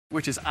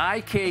which is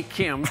In-Kyung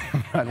Kim,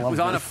 was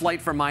on a this. flight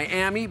from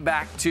Miami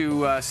back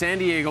to San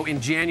Diego in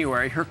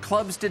January. Her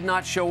clubs did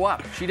not show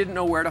up. She didn't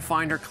know where to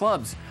find her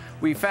clubs.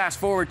 We fast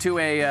forward to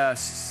a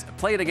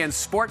Play It Again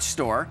sports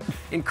store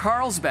in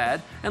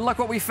Carlsbad, and look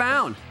what we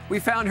found. We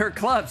found her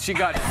clubs. She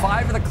got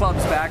 5 of the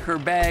clubs back, her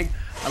bag,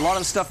 a lot of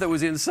the stuff that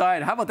was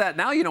inside. How about that?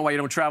 Now you know why you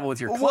don't travel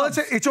with your clubs.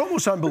 Well, it's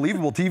almost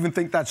unbelievable to even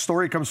think that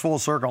story comes full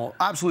circle.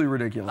 Absolutely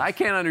ridiculous. I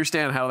can't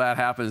understand how that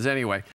happens anyway.